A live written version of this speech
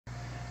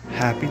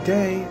Happy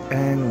day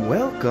and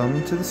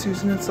welcome to the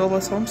Susan and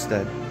Soulless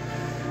Homestead.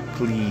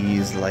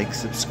 Please like,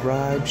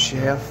 subscribe,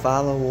 share,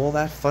 follow, all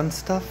that fun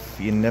stuff.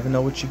 You never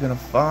know what you're gonna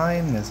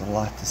find. There's a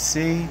lot to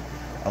see,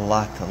 a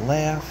lot to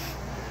laugh,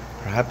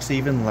 perhaps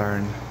even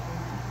learn.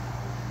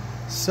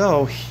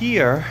 So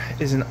here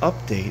is an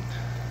update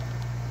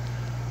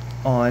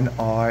on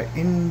our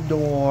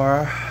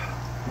indoor,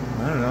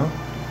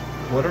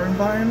 water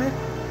environment,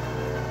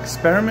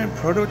 experiment,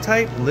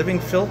 prototype, living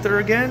filter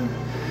again.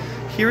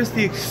 Here's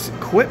the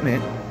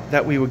equipment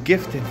that we were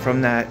gifted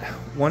from that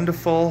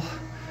wonderful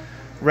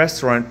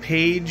restaurant,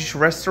 Page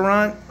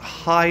Restaurant,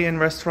 high-end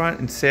restaurant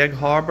in Sag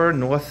Harbor,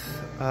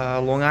 North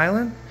Long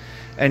Island.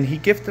 And he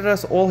gifted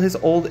us all his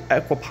old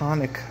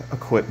aquaponic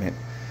equipment.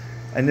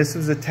 And this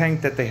was a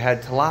tank that they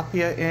had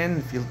tilapia in,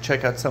 if you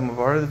check out some of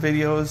our other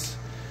videos.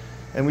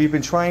 And we've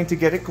been trying to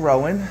get it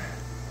growing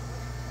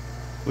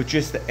with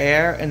just the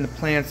air and the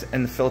plants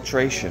and the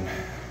filtration.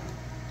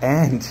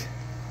 And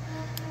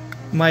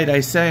might I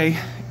say,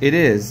 it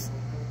is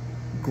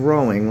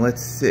growing.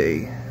 Let's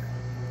see.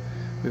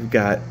 We've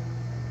got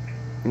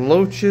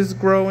loaches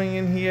growing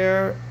in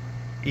here,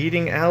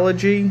 eating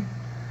algae.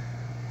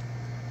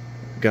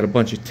 We've got a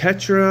bunch of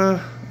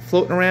tetra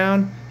floating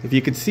around. If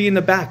you can see in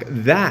the back,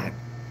 that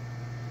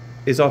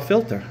is our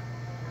filter.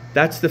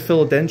 That's the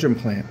philodendron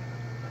plant.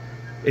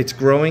 It's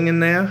growing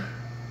in there,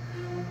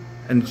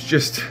 and it's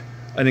just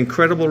an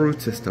incredible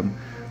root system.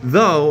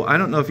 Though, I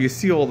don't know if you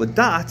see all the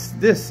dots,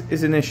 this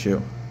is an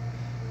issue.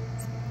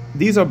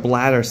 These are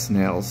bladder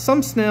snails.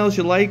 Some snails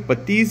you like,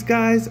 but these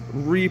guys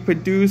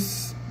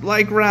reproduce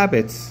like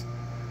rabbits.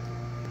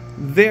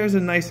 There's a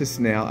nicer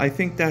snail. I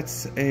think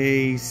that's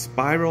a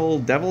spiral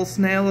devil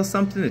snail or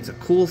something. It's a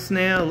cool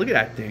snail. Look at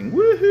that thing.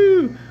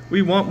 Woohoo!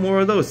 We want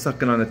more of those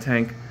sucking on the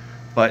tank.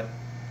 But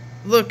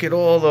look at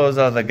all those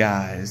other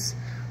guys.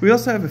 We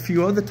also have a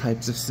few other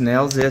types of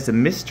snails. There's a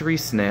mystery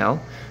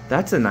snail.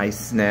 That's a nice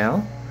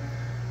snail.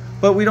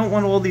 But we don't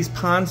want all these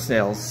pond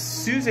snails.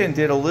 Susan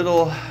did a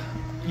little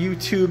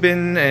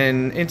YouTubing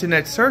and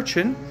internet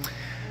searching,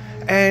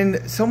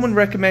 and someone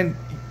recommended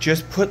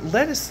just put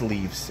lettuce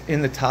leaves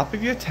in the top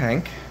of your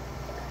tank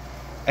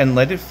and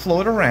let it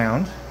float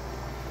around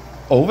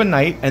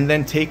overnight and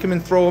then take them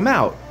and throw them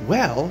out.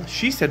 Well,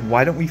 she said,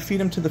 why don't we feed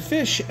them to the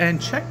fish?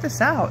 And check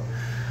this out.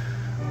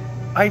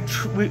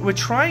 We're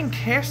trying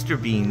castor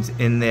beans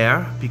in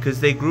there because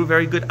they grew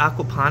very good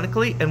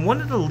aquaponically, and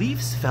one of the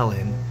leaves fell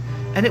in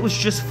and it was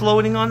just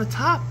floating on the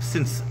top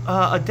since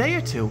a day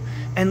or two.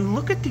 And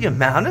look at the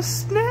amount of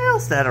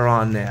snails that are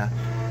on there.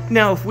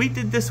 Now, if we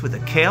did this with a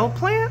kale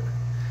plant,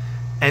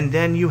 and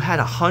then you had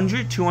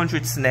 100,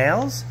 200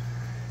 snails,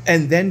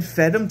 and then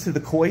fed them to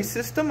the koi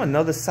system,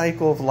 another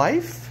cycle of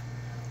life,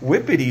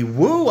 whippity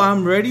woo,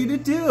 I'm ready to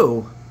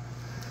do.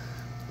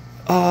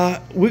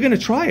 We're gonna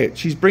try it.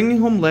 She's bringing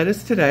home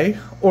lettuce today,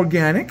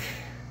 organic,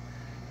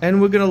 and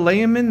we're gonna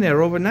lay them in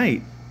there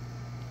overnight.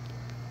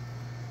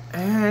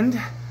 And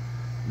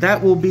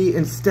that will be,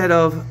 instead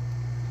of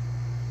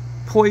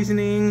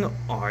poisoning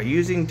or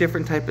using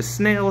different type of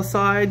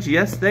snailicides,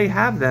 yes, they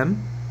have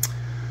them,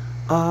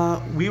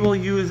 we will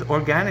use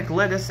organic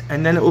lettuce,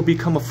 and then it will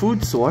become a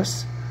food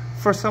source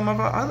for some of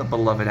our other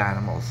beloved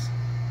animals.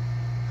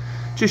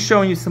 Just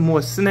showing you some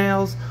more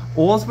snails.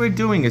 All we're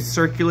doing is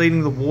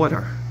circulating the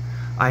water.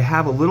 I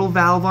have a little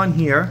valve on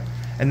here,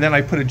 and then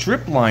I put a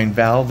drip line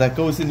valve that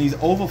goes in these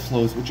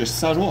overflows, which are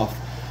shut off.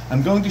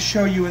 I'm going to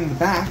show you in the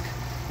back,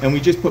 and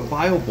we just put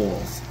bio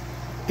balls.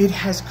 It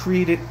has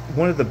created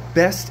one of the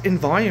best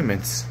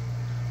environments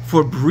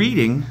for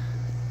breeding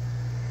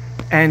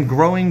and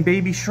growing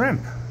baby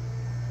shrimp.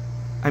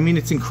 I mean,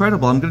 it's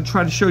incredible. I'm going to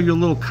try to show you a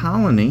little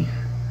colony,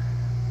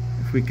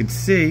 if we could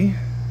see.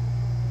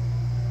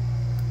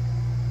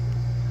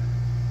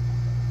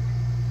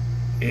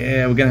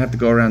 Yeah, we're going to have to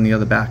go around the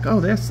other back. Oh,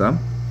 there's some.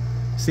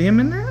 See them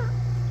in there?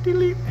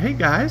 Hey,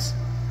 guys.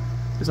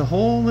 There's a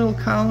whole little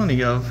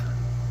colony of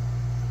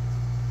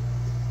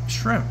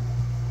shrimp.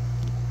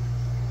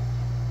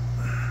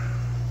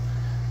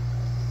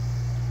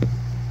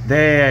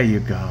 There you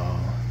go.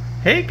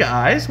 Hey,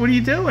 guys, what are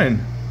you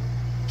doing?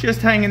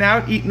 Just hanging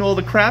out, eating all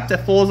the crap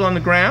that falls on the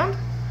ground?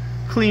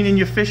 Cleaning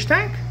your fish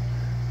tank?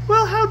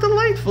 Well, how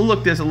delightful.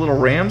 Look, there's a little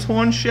ram's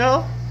horn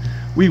shell.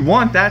 We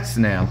want that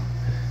snail.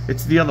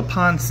 It's the other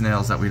pond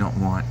snails that we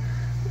don't want.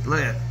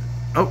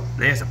 Oh,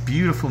 there's a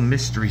beautiful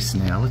mystery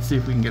snail. Let's see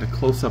if we can get a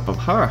close-up of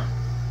her.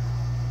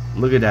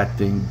 Look at that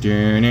thing.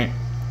 Darn it.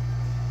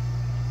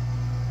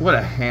 What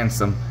a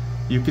handsome.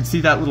 You can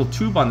see that little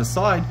tube on the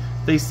side.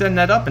 They send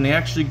that up and they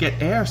actually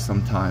get air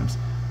sometimes.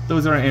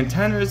 Those are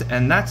antennas,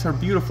 and that's her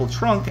beautiful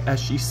trunk as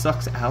she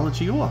sucks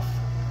algae off.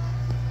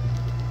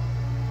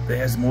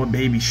 There's more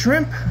baby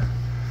shrimp.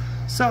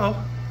 So,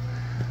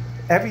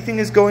 everything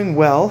is going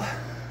well.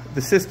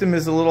 The system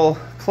is a little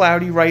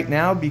cloudy right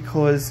now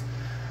because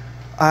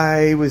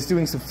I was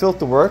doing some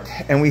filter work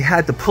and we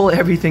had to pull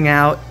everything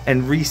out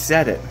and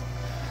reset it.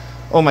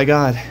 Oh my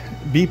God,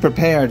 be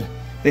prepared.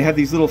 They have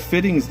these little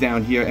fittings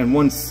down here and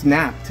one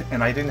snapped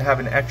and I didn't have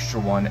an extra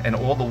one and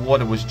all the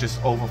water was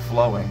just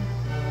overflowing.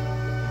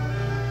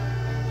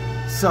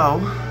 So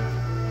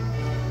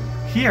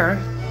here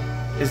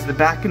is the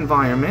back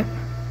environment.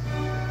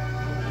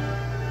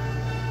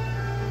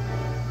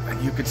 And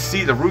you could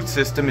see the root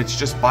system. It's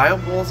just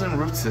bioballs and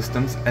root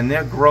systems, and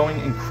they're growing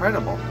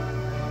incredible.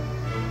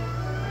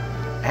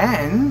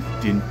 And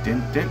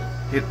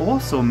it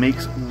also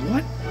makes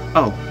what?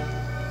 Oh,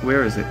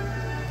 where is it?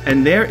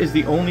 And there is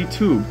the only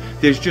tube.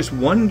 There's just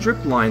one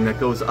drip line that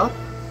goes up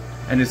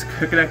and is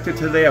connected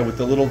to there with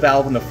the little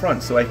valve in the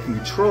front, so I can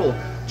control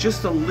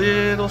just a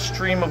little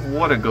stream of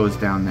water goes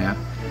down there.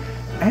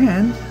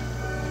 And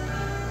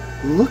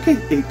look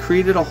at it,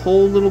 created a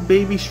whole little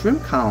baby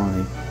shrimp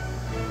colony.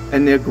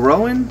 And they're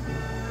growing,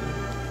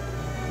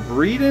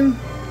 breeding,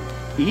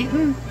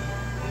 eating.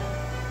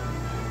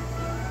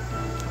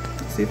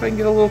 Let's see if I can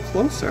get a little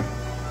closer.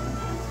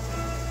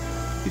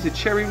 These are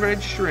cherry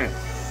red shrimp.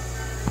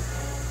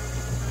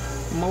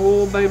 My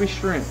little baby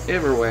shrimp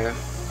everywhere.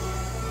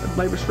 That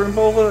baby shrimp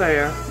over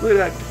there. Look at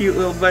that cute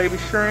little baby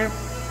shrimp.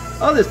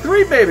 Oh, there's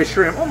 3 baby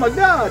shrimp. Oh my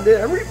God,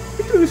 they're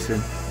reproducing.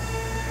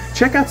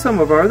 Check out some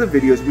of our other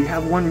videos. We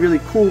have one really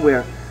cool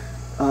where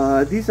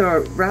these are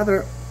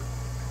rather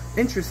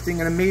interesting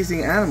and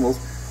amazing animals.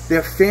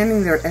 They're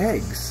fanning their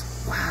eggs.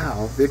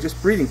 Wow, they're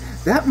just breeding.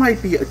 That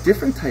might be a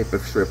different type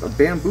of shrimp, a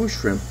bamboo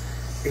shrimp.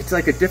 It's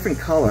like a different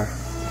color.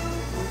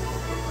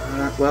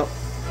 Well,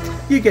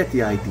 you get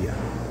the idea.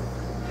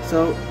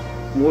 So,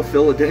 more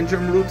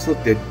philodendron roots.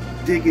 Look, they're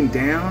digging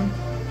down.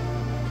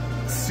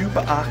 Super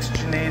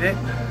oxygenated.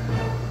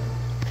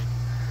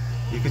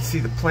 You can see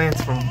the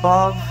plants from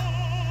above.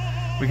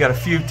 We got a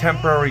few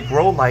temporary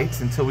grow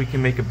lights until we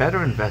can make a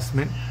better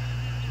investment.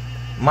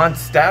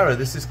 Monstera,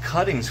 this is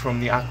cuttings from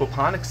the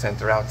aquaponics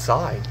center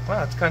outside.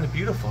 Wow, it's kind of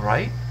beautiful,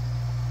 right?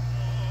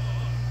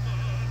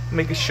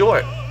 Make it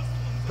short.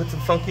 Put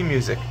some funky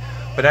music.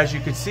 But as you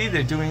can see,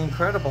 they're doing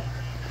incredible.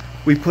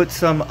 We put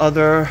some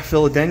other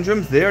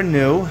philodendrons, they're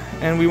new,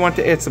 and we want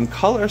to add some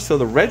color, so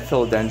the red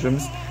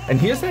philodendrons. And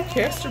here's that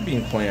castor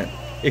bean plant.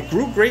 It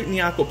grew great in the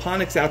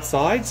aquaponics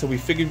outside, so we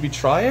figured we'd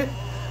try it.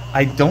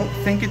 I don't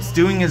think it's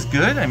doing as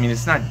good. I mean,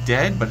 it's not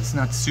dead, but it's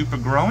not super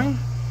growing.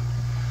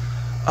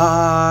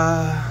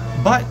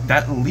 But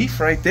that leaf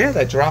right there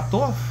that dropped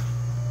off,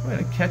 we're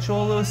gonna catch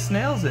all those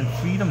snails and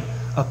feed them.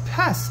 A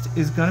pest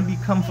is gonna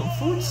become a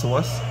food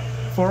source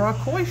for our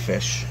koi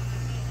fish.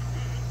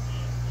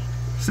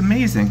 It's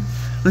amazing.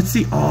 Let's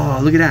see. Oh,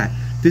 look at that.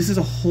 This is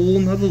a whole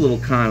nother little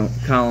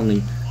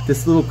colony.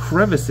 This little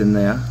crevice in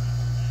there.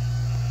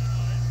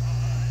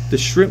 The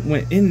shrimp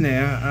went in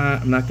there.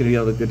 I'm not going to be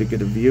able to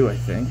get a view, I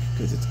think,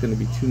 because it's going to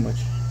be too much.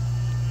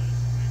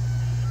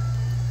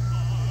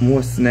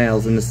 More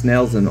snails, and the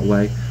snails in the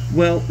way.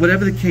 Well,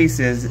 whatever the case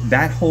is,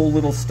 that whole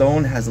little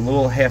stone has a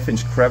little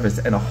half-inch crevice,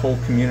 and a whole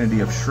community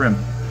of shrimp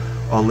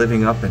are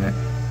living up in it.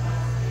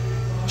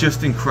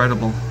 Just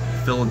incredible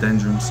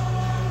philodendrons.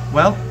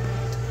 Well,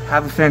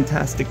 have a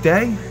fantastic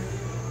day,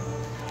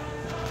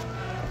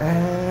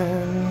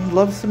 and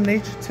love some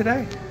nature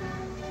today.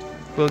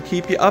 We'll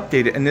keep you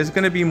updated, and there's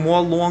going to be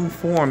more long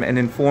form and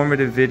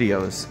informative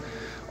videos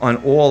on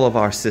all of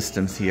our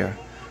systems here.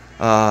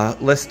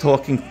 Less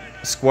talking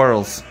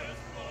squirrels,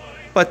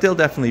 but there'll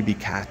definitely be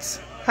cats.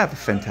 Have a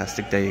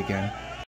fantastic day again.